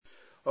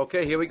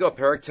Okay, here we go.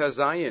 Parak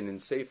Tazayin in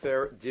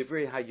Sefer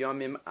Divrei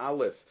Hayamim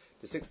Aleph.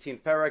 The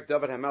 16th parak,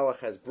 David HaMelech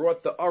has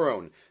brought the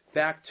Aron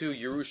back to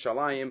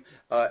Yerushalayim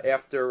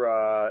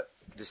after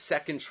the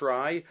second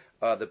try.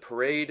 The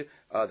parade,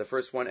 the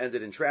first one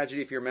ended in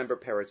tragedy, if you remember,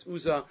 Peretz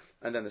Uzzah,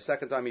 and then the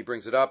second time he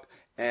brings it up,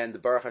 and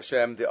Baruch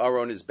Hashem, the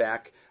Aron is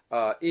back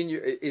in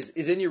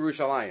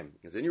Yerushalayim.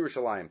 Is in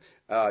Yerushalayim,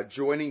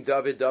 joining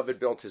David.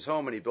 David built his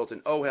home, and he built an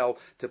ohel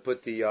to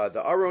put the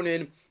Aron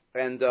in,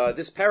 and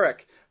this parak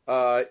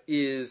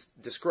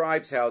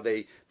describes how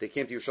they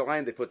came to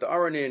Yerushalayim, they put the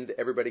Aron in,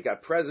 everybody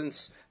got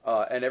presents,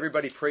 and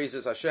everybody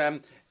praises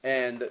Hashem,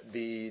 and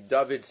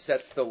David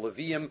sets the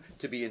Levium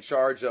to be in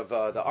charge of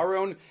the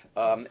Aron,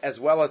 as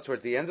well as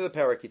towards the end of the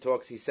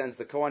parak, he sends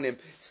the Kohanim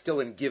still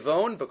in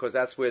Givon, because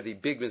that's where the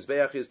big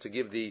Mizbeach is to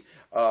give the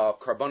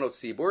Karbanot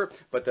Tzibur,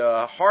 but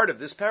the heart of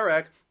this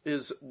parak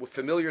is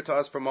familiar to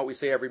us from what we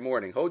say every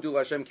morning. Hodu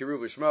Hashem Kiruv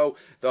V'Shmo,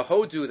 the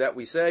Hodu that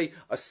we say,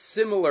 a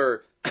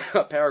similar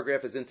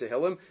paragraph is in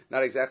Tehillim,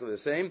 not exactly the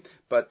same,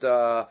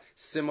 but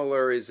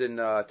similar is in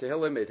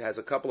Tehillim. It has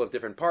a couple of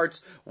different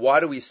parts. Why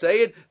do we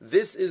say it?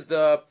 This is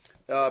the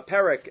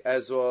parak,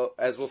 as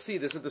we'll see.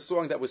 This is the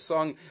song that was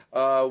sung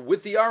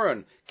with the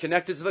Aron,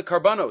 connected to the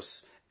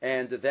Karbanos,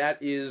 and that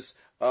is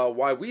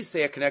why we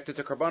say it connected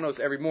to Karbanos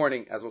every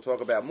morning, as we'll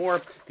talk about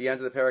more. The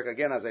end of the parak,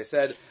 again, as I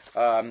said,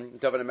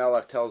 David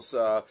HaMelech tells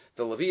the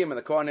Levium and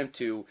the Kohanim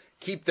to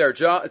keep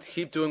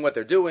doing what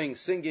they're doing,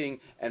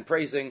 singing and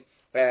praising,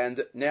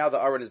 and now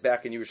the Aron is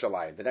back in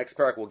Yerushalayim. The next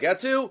parak we'll get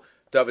to,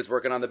 David's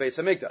working on the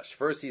Beis HaMikdash.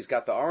 First, he's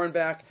got the Aron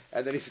back,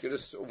 and then he's going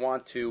to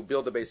want to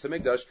build the Beis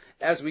HaMikdash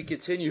as we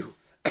continue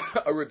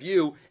a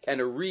review and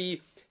a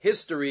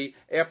re-history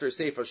after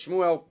Sefer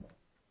Shmuel.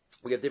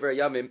 We have Divrei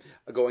Hayamim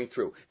going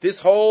through. This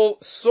whole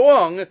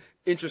song,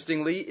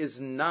 interestingly, is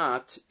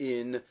not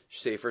in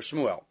Sefer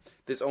Shmuel.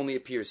 This only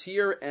appears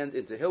here and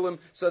in Tehillim.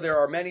 So there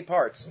are many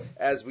parts,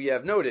 as we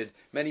have noted,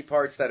 many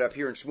parts that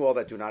appear in Shmuel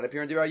that do not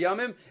appear in Divrei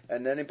Hayamim,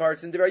 and then in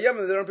parts in Divrei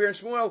Hayamim that don't appear in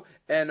Shmuel.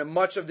 And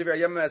much of Divrei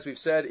Hayamim, as we've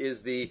said,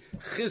 is the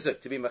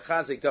chizuk, to be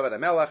mechazik David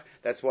HaMelech.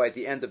 That's why at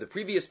the end of the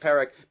previous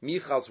parak,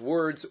 Michal's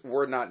words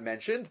were not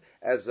mentioned,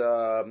 as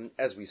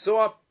we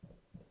saw.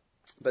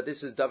 But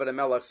this is David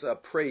HaMelech's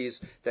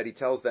praise that he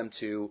tells them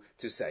to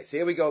say. So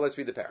here we go, let's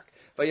read the parak.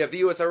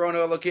 Vayaviu es Aron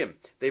Elokim.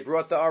 They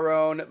brought the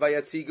Aron,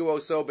 vayatzigu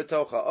oso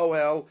betocha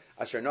ohel,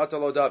 asher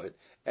natalo David.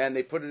 And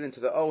they put it into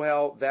the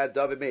ohel that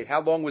David made. How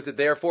long was it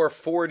there for?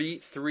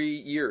 43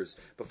 years,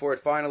 before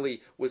it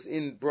finally was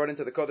brought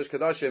into the Kodesh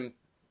Kodashim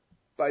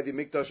by the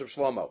Mikdash of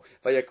Shlomo.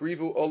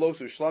 Vayakrivu olos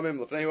ushlamim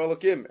lefnei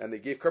Elokim. And they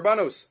gave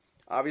karbanos.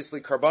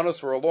 Obviously,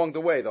 karbanos were along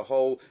the way. The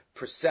whole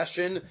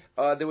procession,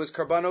 there was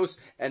karbanos,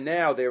 and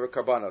now there were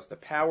karbanos. The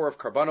power of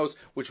karbanos,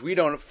 which we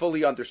don't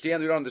fully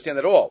understand, we don't understand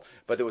at all.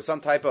 But there was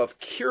some type of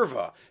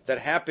kirva that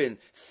happened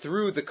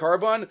through the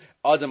karban.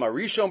 Adam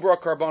Arishon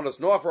brought karbanos,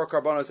 Noach brought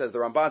karbanos, as the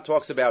Ramban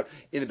talks about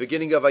in the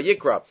beginning of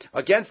Vayikra.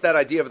 Against that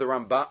idea of the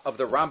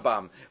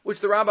Rambam, which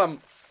the Rambam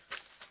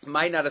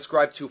might not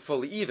ascribe to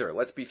fully either,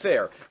 let's be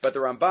fair. But the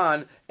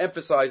Ramban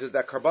emphasizes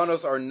that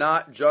karbanos are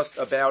not just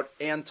about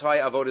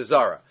anti-avodah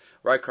zarah.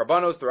 Right,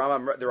 Karbanos, the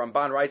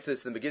Ramban writes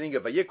this in the beginning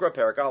of Vayikra,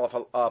 Parak Aleph,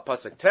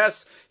 Pasuk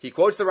Tes. He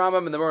quotes the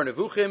Rambam in the Moreh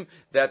Nevuchim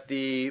that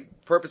the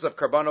purpose of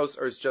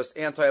Karbanos is just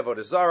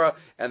anti-avodah zarah,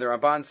 and the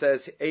Ramban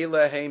says,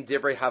 Eilehem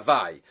Divrei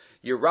Havai,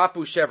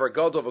 Yirapu Shever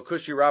Gadol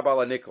V'Kushi Rabba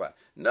Nikla.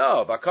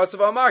 No,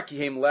 V'Kasav Amar,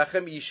 Kihem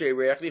Lechem Yishei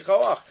Reach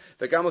Lichoach,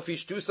 V'Gam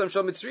Lefish Tusam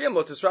Shal Mitzrayim,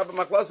 Lo Tisrab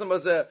Maklasam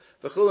Azeh,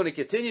 V'Chulu, and it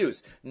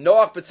continues,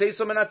 Noach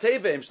B'Tzeisom and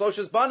Ateva, Im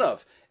Shloshes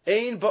Banav,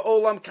 Ein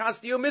ba'olam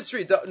kastio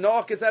mitzri.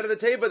 Noach gets out of the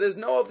table. There's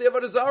no of the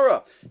avodah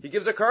zarah. He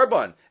gives a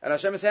karban, and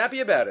Hashem is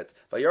happy about it.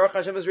 Vayarach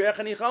Hashem es reach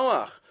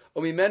anichawach.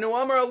 Umimenu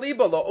amar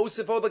aliba lo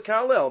osifo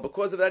lekalel.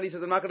 Because of that, he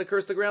says, I'm not going to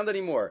curse the ground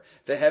anymore.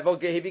 Vehevel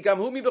gehevi gam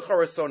humi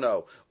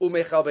b'charasono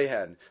umechal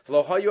behen.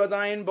 V'lo hayu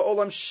adayin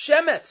ba'olam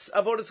shemetz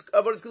avodas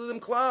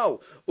geludim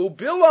klal.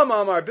 Ubilam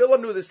amar.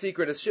 Bilam knew the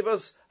secret. As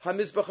shivas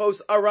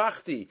hamizbachos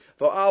arachti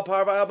v'al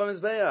par v'al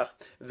b'mizbeach.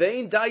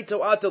 Vein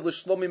daito ata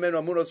l'shlom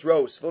mimenu amunos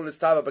ros v'lo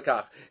nistava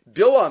b'kach.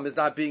 Bilam is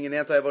not being an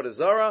anti-avodah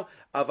zarah.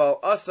 Aval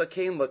asa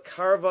kain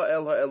lekarva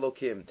el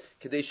ha'elokim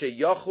kedei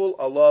sheyachul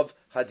alav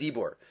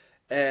hadibur.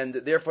 And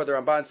therefore the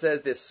Ramban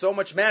says there's so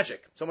much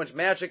magic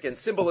and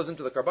symbolism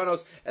to the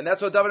karbanos, and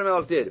that's what David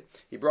HaMelech did.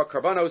 He brought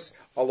karbanos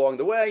along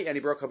the way, and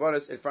he brought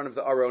karbanos in front of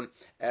the Aron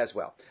as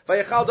well.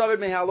 Vayechal David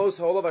mehalos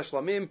holav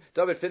hashlamim.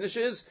 David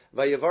finishes,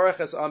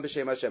 vayevarech es am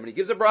b'shem Hashem, and he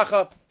gives a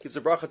bracha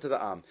to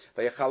the am.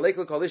 Vayechalek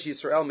l'kol ish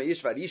Yisrael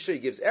meish v'adisha. He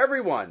gives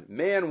everyone,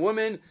 man,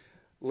 woman,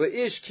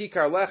 leish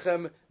kikar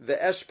lechem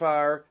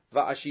ve'eshpar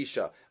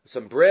va'ashisha.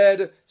 Some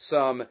bread,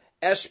 some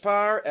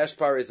eshpar.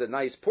 Eshpar is a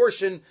nice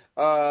portion,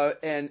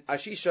 and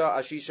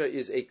ashisha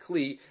is a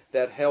kli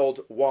that held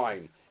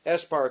wine.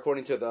 Eshpar,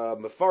 according to the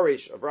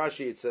Mefarish of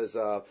Rashi, it says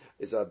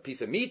is a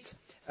piece of meat,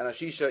 and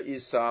ashisha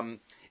is some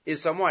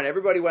wine.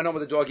 Everybody went home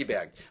with a doggy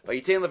bag. And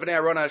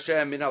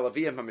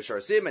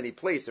he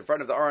placed in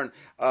front of the Aron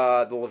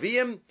the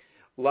Levium,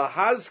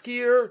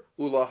 lahazkir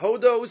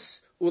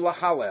ulahodos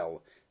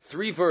ulahalel,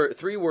 Three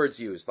words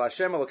used.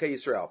 Lashem Elokei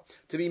Yisrael.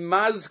 To be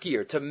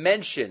mazkir, to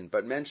mention,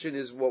 but mention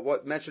is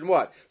mention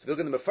what? So if you look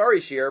in the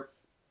Mefarish here,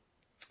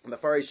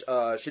 Mefarish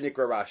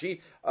Shinikra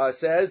Rashi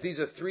says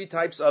these are three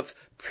types of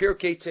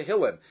Pirkei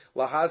Tehillim.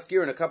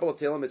 Lahazkir, in a couple of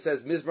Tehillim it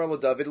says Mizmar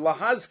LaDavid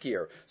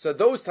Lahazkir. So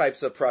those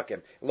types of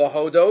prakim.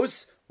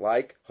 Lahodos,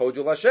 like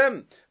Hodu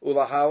Lashem.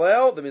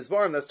 Ulahalel, the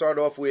Mizmarim that start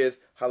off with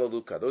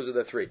Hallelujah. Those are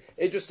the three.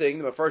 Interesting,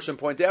 the Mefarshim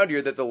point out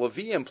here that the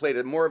Levium played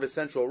a more of a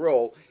central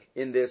role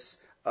in this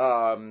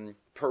setting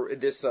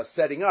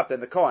up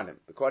than the Kohanim.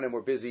 The Kohanim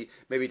were busy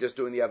maybe just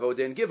doing the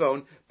Avodah and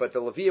Givon, but the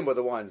Levium were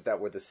the ones that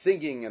were the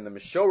singing and the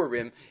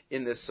Meshorim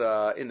in this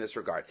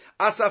regard.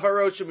 Asaf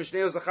Arosh,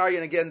 Mishneo Zachariah,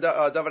 and again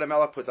David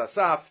HaMelech puts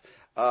Asaf,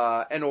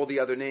 and all the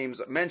other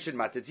names mentioned,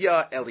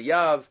 Matidiyah,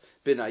 Eliyav,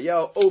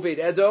 Benayel, Oved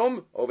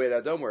Edom,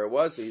 where it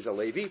was, so he's a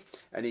Levi,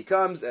 and he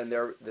comes, and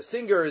they're the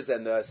singers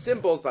and the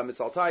cymbals by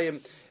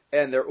Mitzaltayim,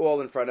 and they're all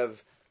in front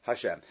of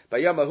Hashem.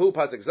 Bayamahu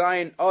pasuk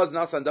Zayin, Oz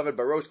Nasan David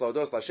Barosh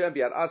Laudos Lashem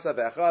Biad Asa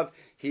Ve'achav.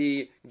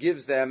 He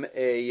gives them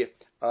a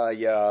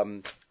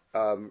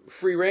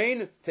free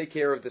rein, take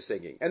care of the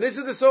singing. And this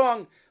is the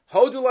song,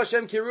 Hodu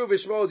Lashem Kiru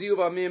Vishmo Diyu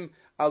V'Amim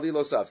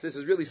Alilosaf. This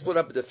is really split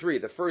up into three.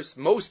 The first,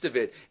 most of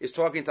it, is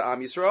talking to Am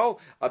Yisrael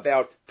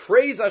about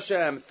praise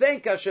Hashem,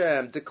 thank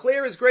Hashem,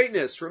 declare His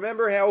greatness,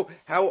 remember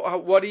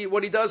what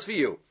He does for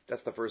you.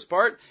 That's the first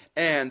part.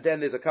 And then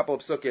there's a couple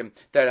of psukim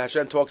that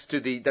Hashem talks to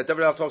that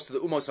David talks to the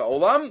Umos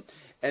HaOlam,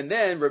 and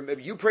then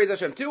you praise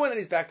Hashem too, and then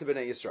he's back to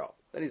Bnei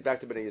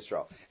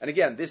Yisrael. And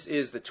again, this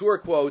is the Torah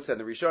quotes and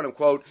the Rishonim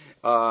quote,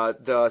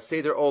 the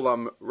Seder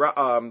Olam,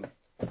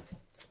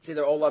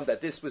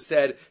 that this was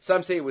said.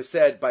 Some say it was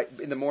said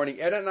in the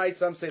morning and at night.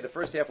 Some say the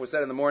first half was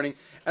said in the morning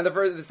and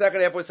the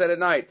second half was said at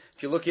night.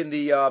 If you look in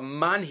the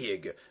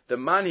Manhig,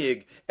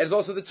 and it's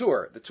also the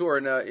Tur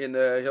in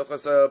the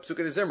Hilchas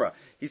Psukei Zimra,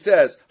 he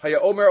says, Haya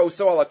Omer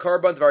Oso ala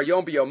Karban Dvar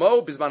Yom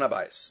Biyomo Bizman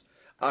Abayis.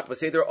 Ach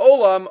b'seder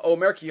olam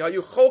omer ki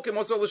hayu cholkim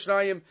oso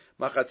l'shnayim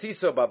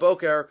machatziso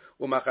baboker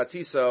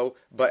umachatziso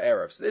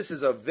ba'erev. This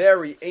is a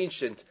very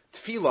ancient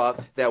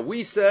tefillah that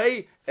we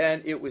say,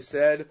 and it was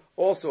said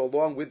also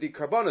along with the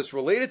karbanos.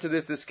 Related to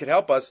this can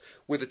help us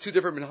with the two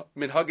different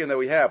minhagim that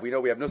we have. We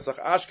know we have Nusach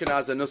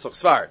Ashkenaz and Nusach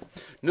Svard.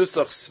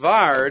 Nusach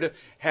Svard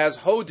has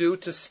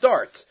Hodu to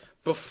start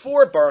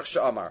before Baruch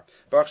Sha'amar.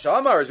 Baruch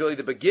Sha'amar is really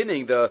the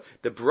beginning, the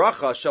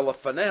bracha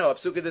shalafaneha of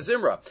Psukei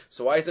Zimra.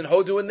 So why isn't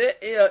Hodu in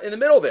the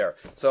middle there?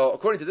 So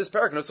according to this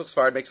parak, Nusach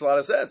Sfard makes a lot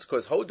of sense,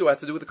 because Hodu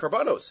has to do with the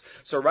Karbanos.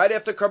 So right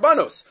after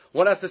Karbanos,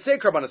 one has to say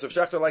Karbanos. Rav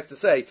Shachter likes to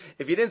say,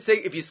 if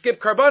you skip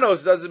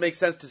Karbanos, it doesn't make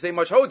sense to say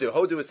much Hodu.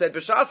 Hodu is said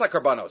B'shasa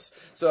Karbanos.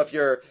 So if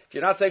you're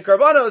not saying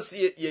Karbanos,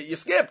 you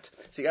skipped.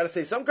 So you gotta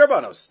say some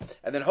Karbanos.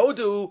 And then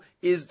Hodu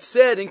is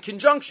said in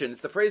conjunction.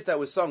 It's the phrase that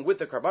was sung with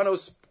the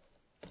Karbanos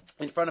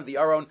in front of the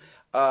Aron,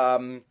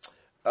 and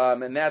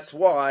that's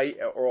why,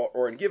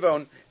 or in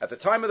Givon, at the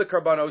time of the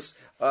Karbanos,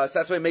 so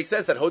that's why it makes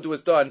sense that Hodu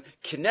was done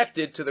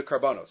connected to the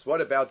Karbanos.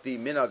 What about the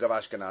Minhag of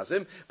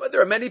Ashkenazim? But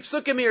there are many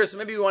psukim here, so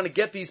maybe we want to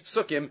get these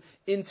psukim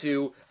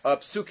into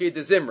Psukei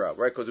Zimra,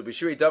 right? Because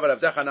Ubishiri David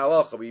Avdecha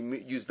Nalach, we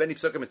use many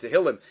psukim in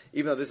Tehillim,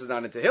 even though this is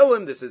not in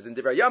Tehillim, this is in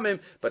Divrei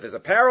Hayamim, but there's a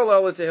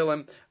parallel in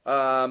Tehillim,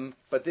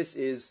 but this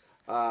is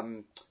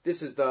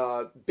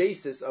the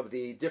basis of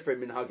the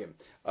different minhagim.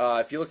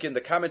 If you look in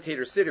the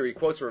commentator Siddur, he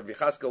quotes from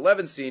Vichaska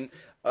Levenstein,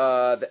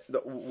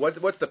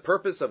 what's the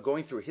purpose of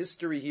going through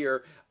history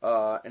here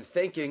and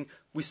thanking?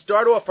 We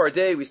start off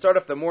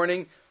the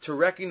morning to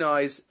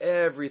recognize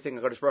everything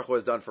HaKadosh Baruch Hu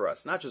has done for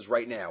us. Not just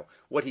right now,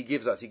 what He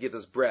gives us. He gives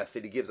us breath,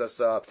 and He gives us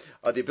the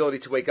ability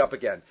to wake up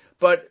again.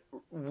 But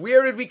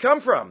where did we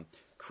come from?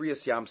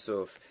 Kriyas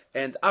Yamsuf,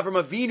 and Avram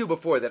Avinu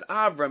before that,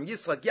 Avram,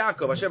 Yitzchak,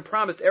 Yaakov, Hashem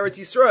promised Eretz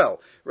Yisrael,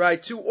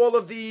 right, to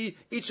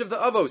each of the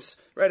Avos,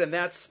 right, and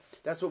that's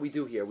what we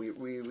do here.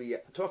 We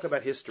talk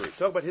about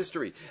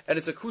history, and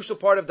it's a crucial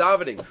part of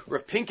davening.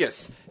 Rav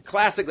Pinkus,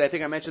 classically, I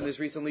think I mentioned this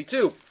recently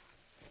too.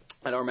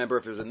 I don't remember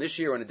if it was in this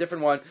year or in a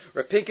different one.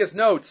 Rav Pinkus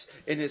notes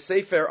in his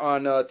sefer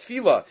on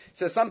Tefillah, he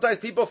says sometimes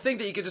people think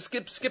that you can just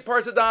skip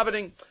parts of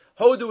davening.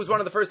 Hodu is one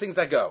of the first things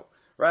that go.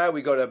 Right,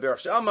 we go to Baruch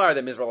She'amar,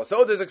 then Mizrah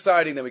Lasod is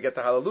exciting, then we get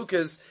to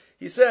Hallelujahs.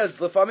 He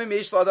says, "L'famim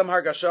yesh l'adam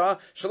hargasha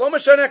shalom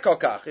mashaneh kol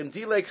kach im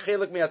dilek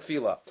chelik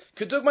me'atfila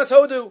kedugmas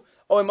hodu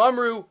o im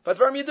amru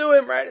v'advarim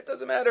yiduim." Right, it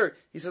doesn't matter.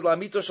 He says,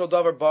 "La'mito shel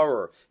davar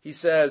barur." He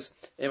says,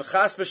 "Im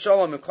chas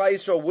v'shalom im Klal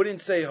Yisrael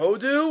wouldn't say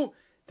hodu,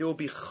 there will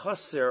be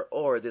chaser,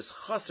 or this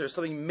chaser,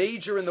 something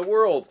major in the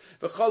world.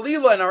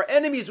 V'chalila, and our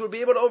enemies would be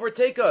able to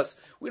overtake us."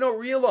 We don't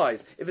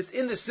realize if it's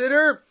in the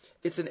siddur,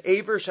 it's an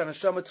aver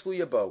shanashama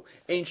tluyabo.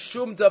 Ain't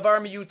shum davar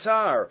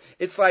miyutar.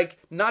 It's like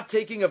not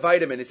taking a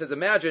vitamin. He says,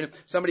 imagine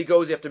somebody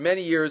goes after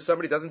many years,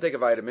 somebody doesn't take a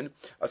vitamin,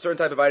 a certain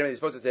type of vitamin he's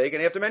supposed to take,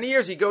 and after many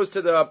years he goes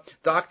to the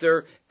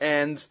doctor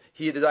and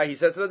he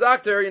says to the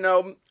doctor,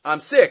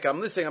 I'm sick, I'm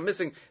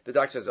missing. The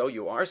doctor says, oh,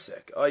 you are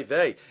sick. Oy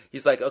vey.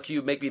 He's like, okay,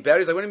 you make me better?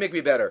 He's like, what do you make me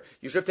better?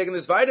 You should have taken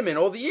this vitamin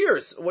all the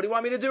years. What do you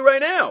want me to do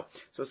right now?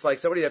 So it's like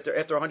somebody after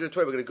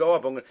 120, we're going to go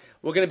up,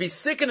 we're going to be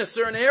sick in a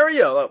certain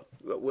area.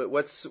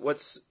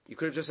 You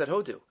could have just said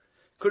Hodu.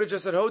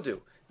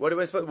 What am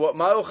I supposed? What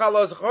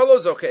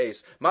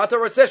ma'ochalos mata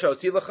rotzesho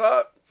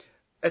tilacha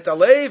et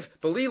alev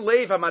beli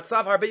lev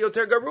hamatzav harbe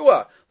yoter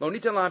garua lo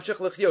nitan lahamshich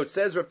lechyot.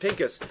 Says Rav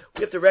Pinkus, we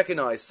have to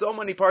recognize so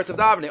many parts of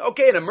davening.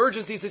 Okay, an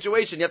emergency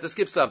situation, you have to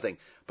skip something,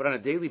 but on a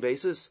daily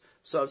basis,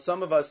 so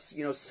some of us,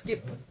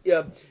 skip.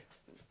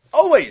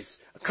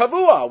 Always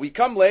kavua. We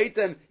come late,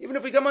 and even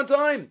if we come on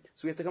time,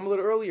 so we have to come a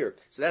little earlier.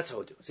 So that's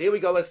hodu. So here we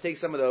go. Let's take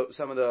some of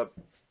the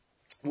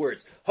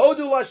words.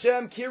 Hodu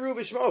Hashem kiru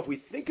v'shmo. If we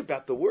think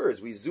about the words,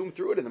 we zoom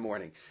through it in the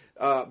morning.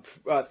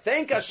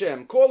 Thank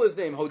Hashem. Call His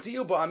name.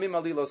 Hodiu ba'amim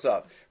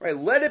alilosav. Right.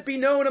 Let it be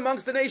known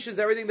amongst the nations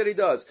everything that He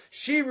does.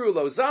 Shiru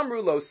lo,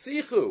 zamru lo,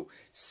 sichu.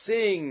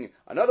 Sing.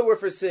 Another word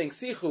for sing.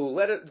 Sichu.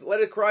 Let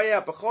it cry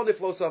out. B'chol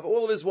niflosav.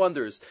 All of His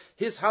wonders.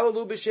 His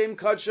halalu b'shem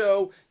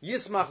kadsho.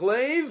 Yismach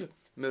leiv.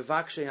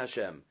 Mevakshe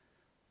Hashem.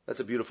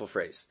 That's a beautiful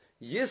phrase.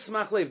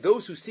 Yismach leiv.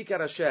 Those who seek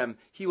out Hashem,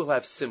 He will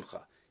have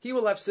simcha. He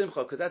will have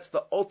simcha, because that's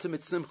the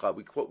ultimate simcha.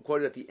 We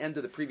quoted at the end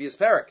of the previous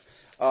parak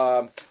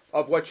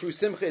of what true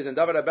simcha is. And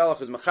David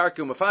HaMelech is mecharku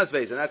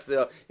mefazvez, and that's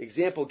the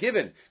example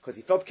given, because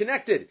he felt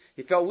connected.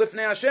 He felt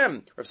lifnei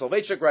Hashem. Rav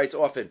Soloveitchik writes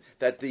often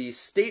that the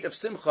state of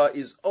simcha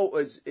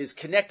is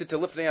connected to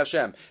lifnei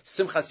Hashem.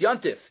 Simchas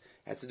yantif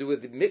has to do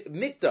with the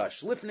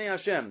mikdash, lifnei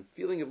Hashem,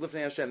 feeling of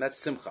lifnei Hashem. That's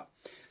simcha.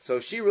 So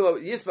Shirulo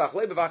Yisbach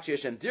Lebavakshi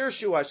Hashem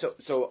Dirshu Hashem.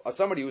 So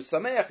somebody who's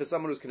sameach is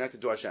someone who's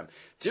connected to Hashem.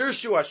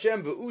 Dirshu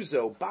Hashem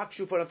ve'uzo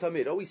bakshu fanav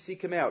tamid. Always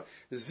seek Him out.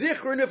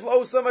 Zichru niflo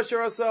osav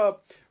asher asa.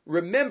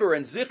 Remember,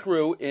 and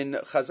zichru in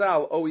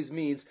Chazal always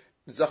means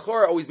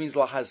zachor. Always means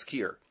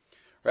lahazkir.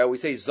 Right? We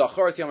say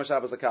zachor es yom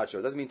Shabbos lakacho.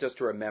 It doesn't mean just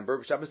to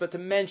remember Shabbos, but to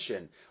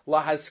mention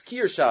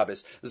lahazkir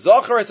Shabbos.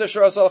 Zachor es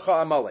asher asa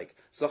l'cha Amalek.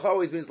 Zachor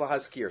always means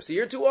lahazkir. So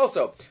here too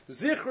also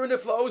zichru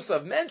niflo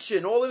osav.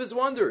 Mention all of His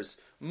wonders.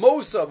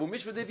 Mosav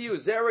u'mishva deviu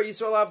zera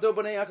Yisrael avdo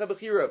b'nei Yaakov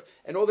b'chirav,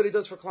 and all that He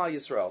does for Klal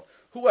Yisrael.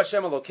 Hu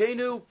Hashem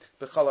Elokeinu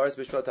b'chal haaretz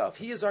b'shvatav.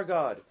 He is our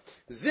God.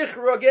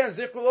 Zichru again,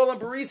 zichru olam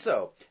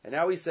bariso, and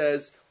now he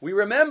says we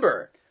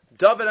remember.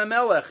 David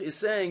HaMelech is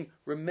saying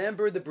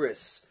remember the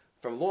bris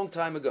from a long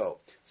time ago.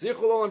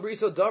 Zichru olam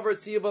bariso davar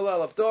tziyav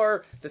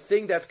al the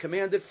thing that's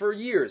commanded for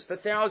years, for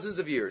thousands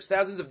of years,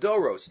 thousands of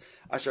doros.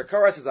 Asher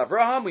karas is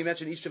Avraham. We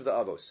mentioned each of the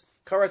avos.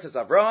 Karas is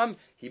Avraham.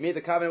 He made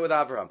the covenant with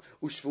Avraham.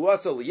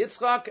 Ushvuaso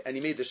liYitzchak, and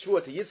he made the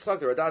shvua to Yitzchak.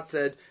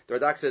 The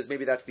Radak says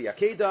maybe that's the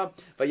Akedah.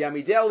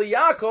 Vayamidel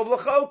liYaakov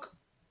l'chok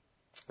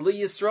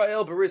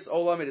liYisrael beris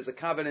olam. It is a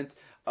covenant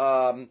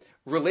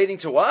relating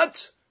to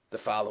what? The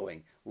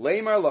following: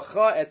 Leimar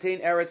lacha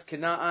etein eretz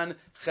Canaan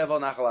chevel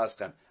nachal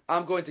aschem.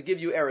 I'm going to give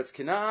you eretz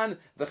Canaan,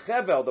 the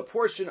chevel, the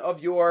portion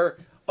of your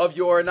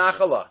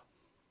nachala.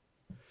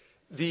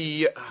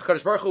 The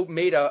HaKadosh Baruch Hu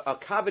made a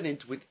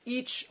covenant with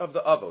each of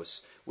the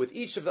avos.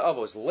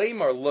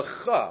 Leimar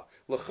lecha.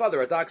 Lecha, the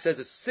Radak says,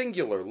 is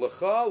singular.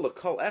 Lecha,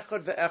 lekol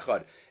echad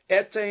ve'echad.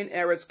 Etein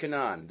eretz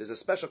Canaan. There's a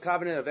special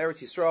covenant of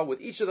Eretz Yisrael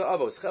with each of the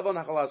avos. Chevel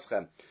nachal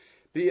aschem.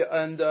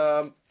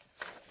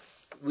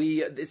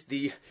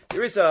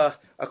 There is a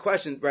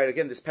question, right?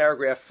 Again, this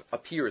paragraph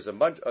appears a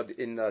bunch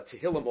in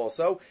Tehillim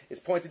also.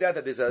 It's pointed out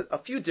that there's a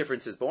few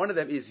differences, but one of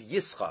them is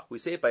Yitzchak. We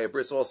say it by a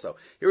bris also.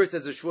 Here it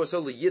says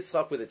Shvuaso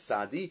Yitzchak with a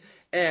tzadi,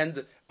 and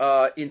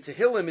in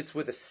Tehillim it's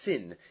with a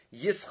sin.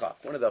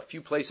 Yitzchak, one of the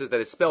few places that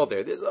it's spelled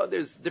there.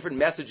 There's different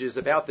messages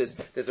about this.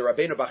 There's a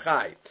Rabbeinu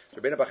Bachai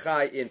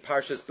in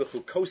Parshas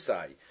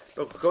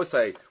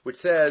Bechukosai, which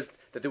says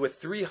that there were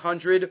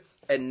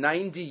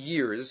 390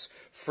 years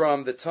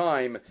from the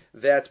time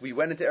that we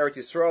went into Eretz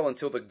Yisrael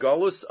until the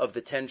Galus of the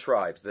 10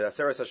 tribes, the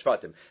Aseres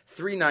HaShvatim.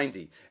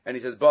 390. And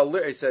he says,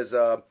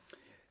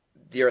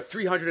 there are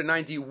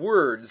 390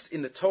 words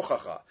in the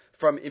Tochacha,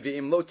 from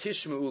V'im lo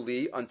tishma'u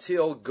li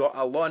until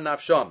Allah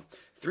nafsham.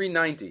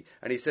 390.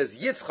 And he says,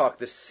 Yitzchak,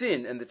 the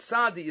sin, and the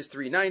tzadi is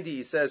 390.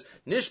 He says,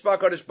 Nishba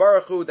Kadosh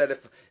Baruch Hu, that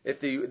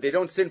if they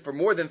don't sin for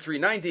more than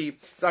 390,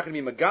 it's not going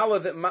to be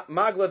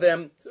magla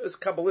them. So there's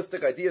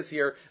Kabbalistic ideas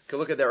here. You can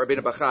look at that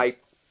Rabbeinu Bachai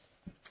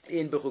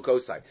in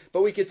Bechukosai.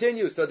 But we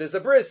continue. So there's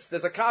a bris,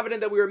 there's a covenant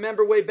that we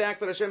remember way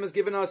back that Hashem has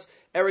given us,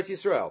 Eretz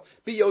Yisrael.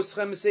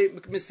 Biyoschem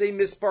misei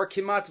mispar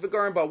kimat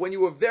v'garimba, when you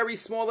were very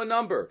small in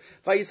number.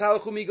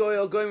 Vayishalchu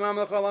migoyel goyim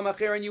amlech alam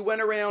acher, and you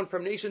went around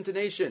from nation to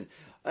nation,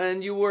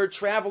 and you were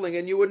traveling,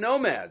 and you were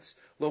nomads.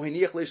 Lo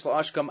hiniach leish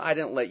la'ashkam, I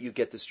didn't let you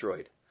get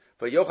destroyed.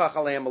 Vayochach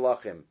aleim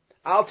malachim.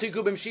 Al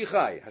tigu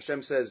b'mshichai.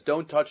 Hashem says,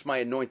 don't touch my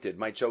anointed,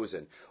 my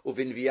chosen.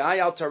 Uvin v'yai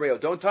al tareo.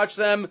 Don't touch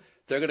them.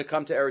 They're going to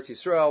come to Eretz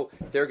Yisrael.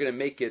 They're going to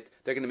make it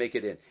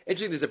in.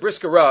 Interesting, there's a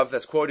brisker Rav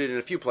that's quoted in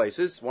a few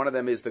places. One of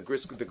them is the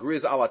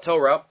Griz ala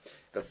Torah,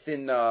 the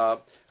thin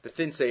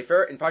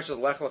sefer in Parshas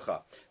Lech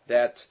Lecha.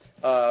 That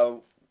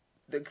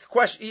the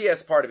question, he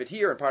asks part of it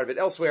here and part of it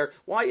elsewhere.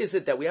 Why is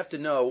it that we have to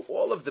know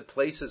all of the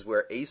places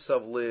where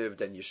Esav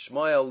lived and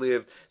Yishmael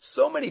lived?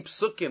 So many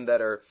psukim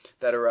that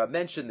are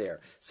mentioned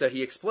there. So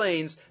he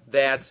explains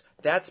that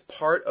that's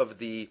part of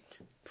the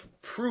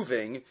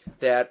proving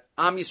that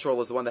Am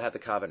Yisrael is the one that had the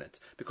covenant.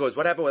 Because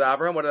what happened with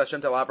Abraham? What did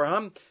Hashem tell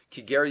Abraham?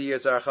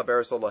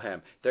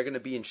 They're going to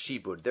be in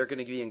Shibud. They're going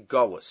to be in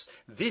Galus.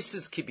 This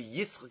is Kibi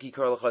Yitzchak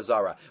Yikar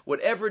L'Chazara.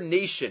 Whatever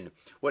nation,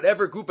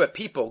 whatever group of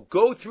people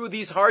go through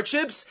these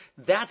hardships,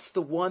 that's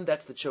the one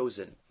that's the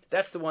chosen.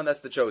 That's the one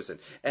that's the chosen.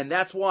 And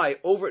that's why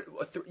over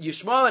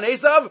Yishmael and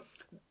Esav,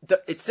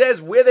 it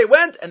says where they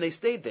went, and they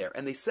stayed there,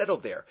 and they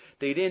settled there.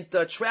 They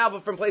didn't travel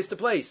from place to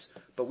place,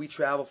 but we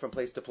travel from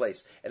place to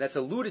place. And that's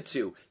alluded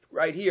to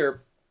right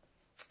here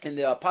in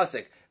the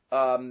Pasuk.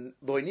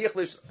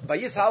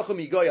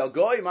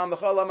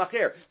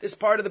 This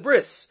part of the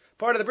bris.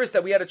 Part of the bris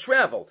that we had to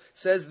travel,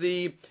 says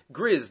the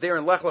Griz there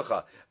in Lech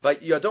Lecha.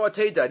 But Yado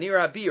Ateda, Nir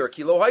Habir,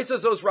 Kilo Haisa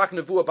Zos Rak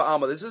Nevuah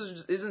Ba'alma. This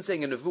isn't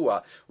saying a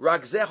Nevuah.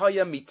 Rak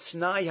Zehaya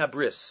Mitnai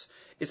Habris.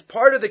 It's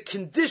part of the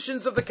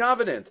conditions of the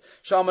covenant.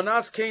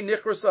 Shalmanas Kein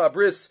Nichrasa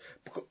Bris.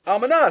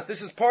 Almanas,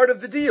 this is part of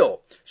the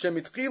deal.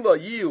 Shemitchila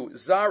Yiu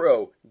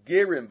Zaro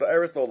Gerim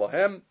Ba'eres Lo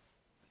Lahem.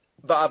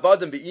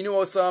 Va'avadim be'inu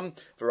osam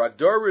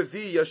v'ragdor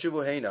revi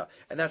yashuvu heina.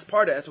 And that's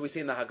part of it. That's what we see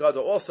in the Haggadah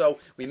also.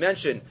 We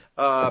mentioned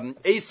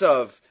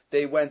Esav.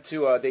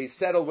 They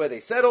settled where they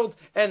settled,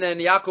 and then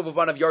Yaakov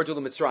Avanav Yardul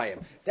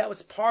Mitzrayim. That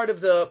was part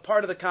of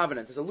the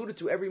covenant. It's alluded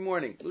to every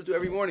morning.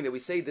 That we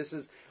say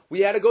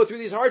we had to go through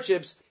these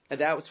hardships, and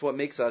that's what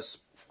makes us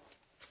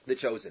the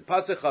chosen.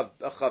 Pasuk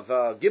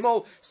Chav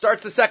Gimel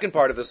starts the second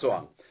part of the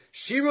song.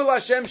 Shiru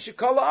Hashem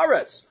Shikol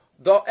Haaretz.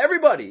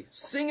 Everybody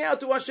sing out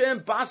to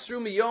Hashem.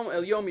 Basru miyom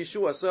el yom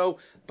Yeshua. So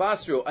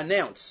Basru,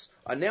 announce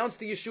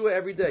the Yeshua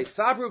every day.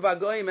 Sabru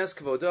v'agoyim es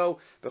kavodo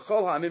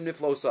b'chol ha'amim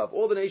niflosav.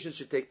 All the nations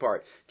should take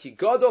part. Ki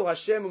gadol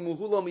Hashem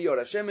u'muhulo miyod.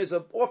 Hashem is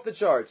off the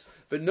charts.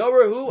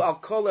 V'norahu al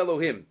kol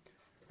Elohim.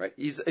 Right?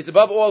 He's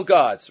above all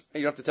gods.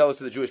 You don't have to tell us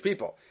to the Jewish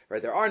people.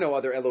 Right? There are no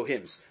other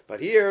Elohims.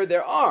 But here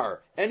there are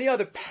any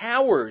other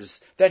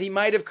powers that he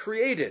might have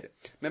created.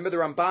 Remember the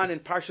Ramban in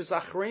Parshas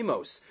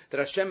Achremos, that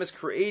Hashem has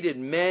created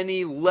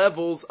many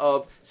levels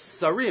of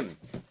sarim,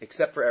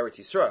 except for Eretz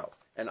Yisrael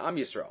and Am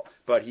Yisrael.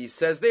 But he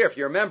says there, if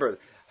you remember,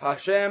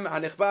 Hashem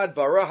hanichbad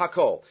bara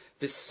hakol.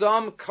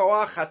 V'sam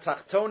koach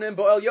hatachtonim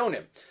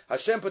bo'elyonim.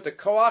 Hashem put the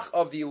koach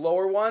of the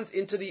lower ones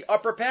into the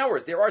upper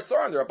powers. There are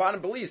sarim, there are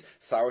Rabbanim beliefs.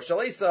 Saro shel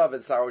Esav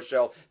and Saro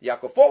shel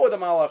Yaakov fought with the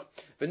Malach.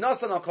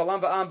 V'nasan al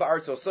kolam ba'am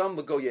ba'artzosam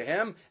l'go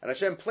yehem. And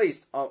Hashem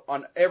placed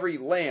on every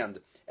land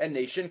and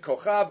nation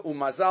kochav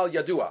u'mazal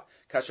yadua.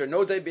 Kasher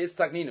nodei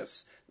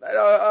be'istagninus.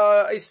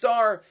 A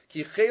star,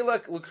 ki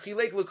chilek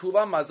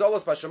l'kulam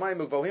mazalos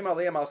b'shamayim u'vohim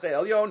aleim alchei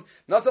elyon.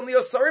 Nasam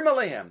lios sarim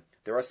aleim.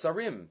 There are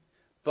sarim.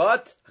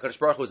 But HaKadosh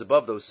Baruch Hu is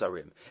above those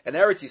sarim. And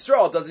Eretz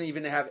Yisrael doesn't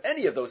even have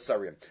any of those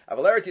sarim.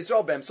 Aval Eretz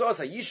Yisrael be'emsos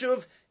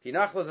ha'yishuv,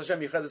 hinachlos Hashem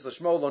yichedes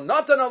l'shmo, lo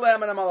natan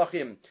aleim and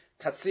malachim,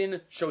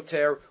 katzin,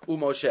 shoter,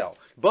 u'moshel.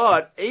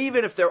 But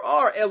even if there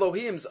are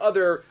Elohims,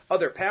 other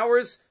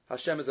powers,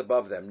 Hashem is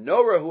above them.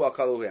 Norahu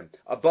akaluhim.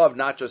 Above,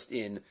 not just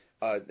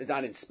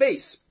not in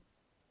space,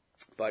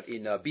 but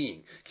in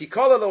being. Ki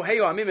kol Elohei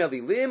amim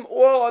elilim,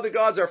 all other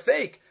gods are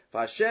fake.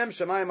 Hashem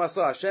Shemayim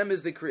Asa. Hashem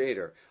is the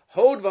creator.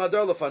 Hod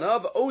v'hadar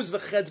lefanav, oz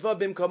v'chedva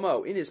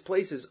bimkomo. In his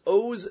place is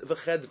oz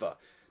v'chedva.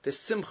 The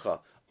simcha,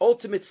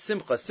 ultimate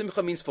simcha.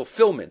 Simcha means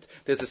fulfillment.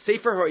 There's a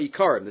Sefer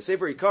HaIkarim. The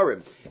Sefer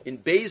HaIkarim in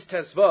Beis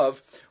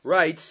Tesvav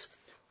writes,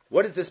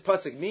 what does this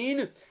pasuk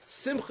mean?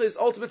 Simcha is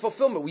ultimate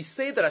fulfillment. We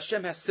say that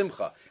Hashem has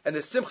simcha. And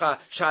the simcha,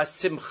 shas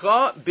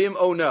simcha bim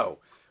ono.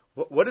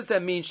 What does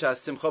that mean, shas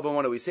simcha bim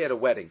ono? We say at a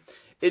wedding.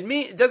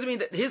 It doesn't mean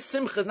that his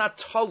simcha is not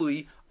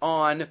talui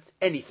on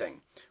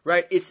anything.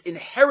 Right? It's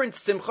inherent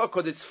simcha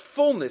because it's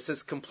fullness,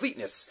 it's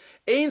completeness.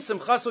 Ein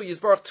simchaso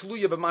yizbarach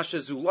tluya b'masha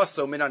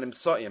zulaso min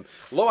hanimsaim.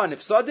 Lo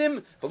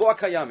hanifsadim v'lo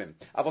hakayamim.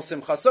 Aval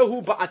simchaso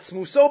hu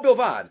ba'atzmuso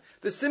bilvad.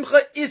 The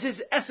simcha is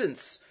his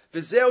essence.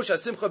 V'zeu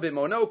shasimcha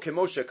b'mono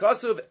kemo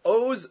shekasuv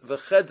oz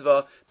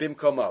v'chedva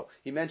b'mkomo.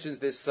 He mentions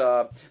this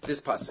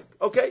pasuk.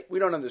 Okay, we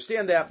don't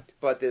understand that,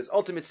 but there's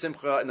ultimate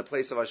simcha in the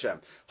place of Hashem.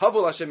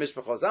 Havul Hashem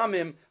mishpachos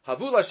amim.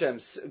 Havul Hashem,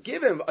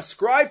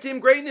 ascribe to him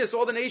greatness,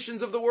 all the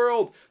nations of the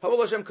world. Havul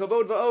Hashem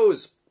kavod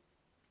va'oz.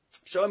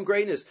 Show him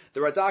greatness.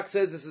 The Radak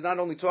says this is not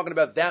only talking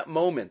about that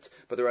moment,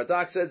 but the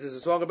Radak says this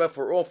is talking about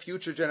for all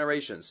future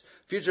generations.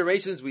 Future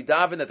generations, we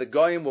daven that the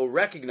Goyim will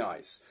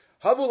recognize.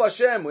 Havul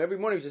Hashem, every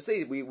morning we just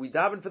say, we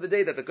daven for the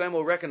day that the Goyim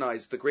will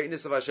recognize the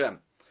greatness of Hashem.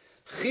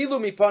 Chilu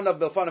mipanav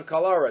belfanav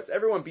kal haaretz.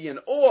 Everyone be in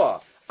awe.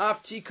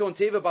 Af tikon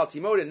teva bal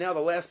timod. And now the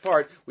last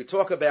part, we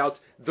talk about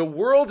the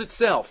world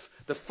itself.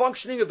 The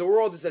functioning of the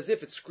world is as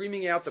if it's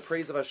screaming out the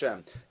praise of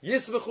Hashem.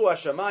 Yisvachu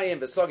Hashemayim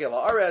v'sagel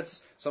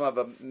haaretz. Some have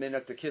a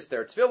minute to kiss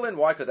their tefillin.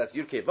 Why? Because that's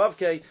Yudkei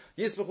Vavkei.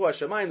 Yisvachu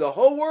Hashemayim. The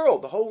whole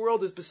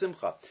world is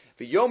besimcha.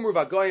 V'yomru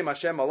v'goyim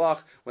Hashem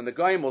malach. When the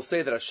goyim will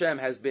say that Hashem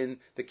has been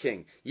the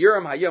king.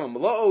 Yiram hayom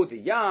mlo'o the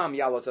yam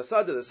yalot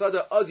asada the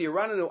sada az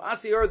yirananu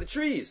atzior the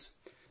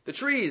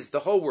trees, the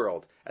whole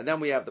world. And then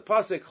we have the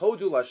pasuk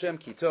Hodul Hashem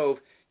kitov.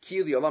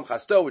 Ki li olam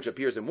chasto, which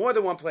appears in more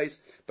than one place,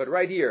 but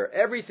right here,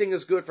 everything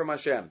is good from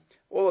Hashem.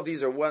 All of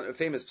these are one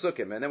famous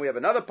psukim. And then we have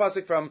another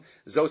pasuk from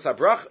Zos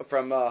HaBrach,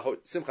 from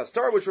Simchas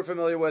Torah, which we're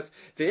familiar with.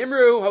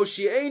 Ve'imru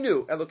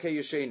Hoshi'enu Elokei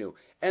Yeshenu.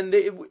 And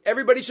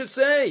everybody should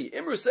say,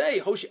 Imru, say,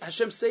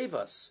 Hashem save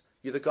us.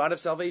 You're the God of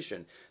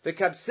salvation.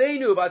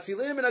 Ve'kabseinu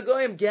v'atzilinu min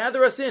hagoyim,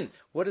 gather us in.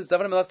 What is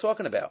David HaMelech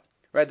talking about?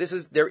 Right?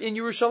 They're in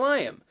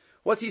Yerushalayim.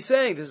 What's he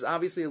saying? This is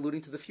obviously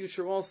alluding to the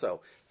future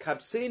also.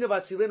 Kabseinu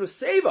v'atzilinu,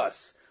 save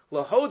us.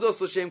 Lahodos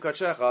l'shem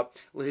kachecha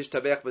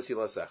l'hishtabech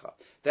b'silasecha.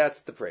 That's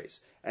the praise.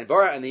 And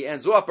the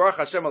end, Zoaf Baruch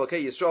Hashem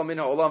Elokei Yisrael min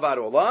ha'olam v'ad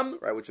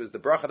olam, right, which was the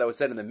bracha that was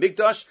said in the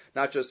Mikdash,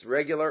 not just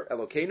regular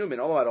Elokeinu min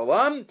olam v'ad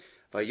olam,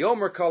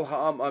 v'yomer kol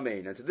ha'am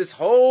amen. And to this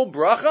whole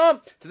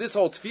bracha, to this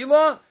whole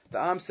tefillah, the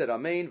Am said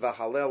amen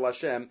v'halel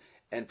Hashem,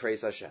 and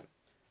praise Hashem.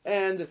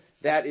 And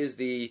that is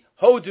the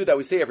hodu that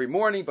we say every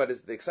morning, but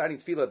it's the exciting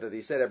tefillah that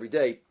they said every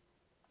day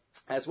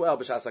as well,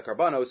 b'shas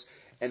karbanos,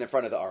 and in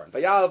front of the Aron.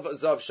 Vayav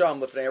zav sham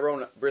lefnei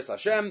Aaron bris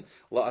Hashem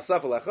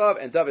la'asaf lechav,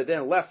 and David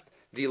then left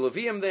the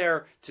Levium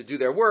there to do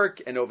their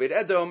work, and Oved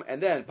Edom,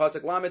 and then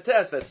pasuk lamed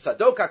tes vet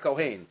Sadok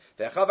HaKohen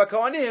ve'chav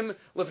HaKohanim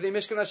lefnei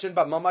Mishkan Hashem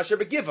b'mam asher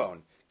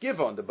beGivon.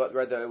 Givon,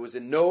 it was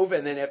in Nov,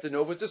 and then after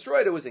Nov was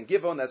destroyed, it was in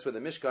Givon. That's where the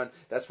Mishkan,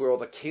 that's where all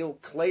the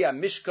Kleya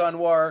Mishkan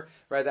were,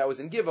 right? That was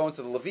in Givon.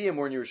 So the Levium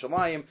were in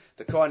Yerushalayim,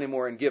 the Kohanim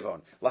were in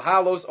Givon.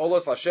 Lahalos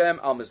olos Lashem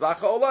al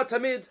mizbacha olah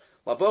tamid.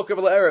 Laboker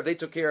v'la'erev, they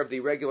took care of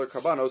the regular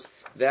karbanos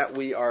that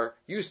we are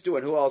used to,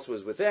 and who else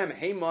was with them?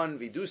 Heyman,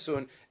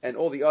 Vidusun, and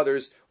all the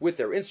others with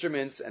their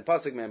instruments, and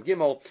Pasuk Mem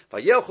Gimel,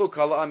 Vayelchu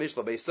kala amish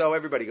l'beiso,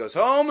 everybody goes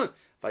home,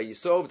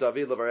 Vayisov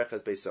David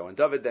l'vareches beiso, and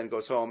David then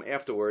goes home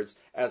afterwards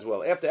as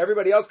well. After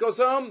everybody else goes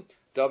home,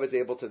 David's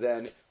able to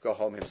then go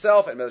home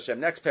himself, and Hashem,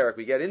 next parak,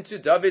 we get into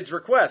David's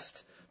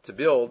request to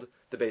build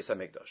the Beis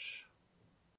HaMikdash.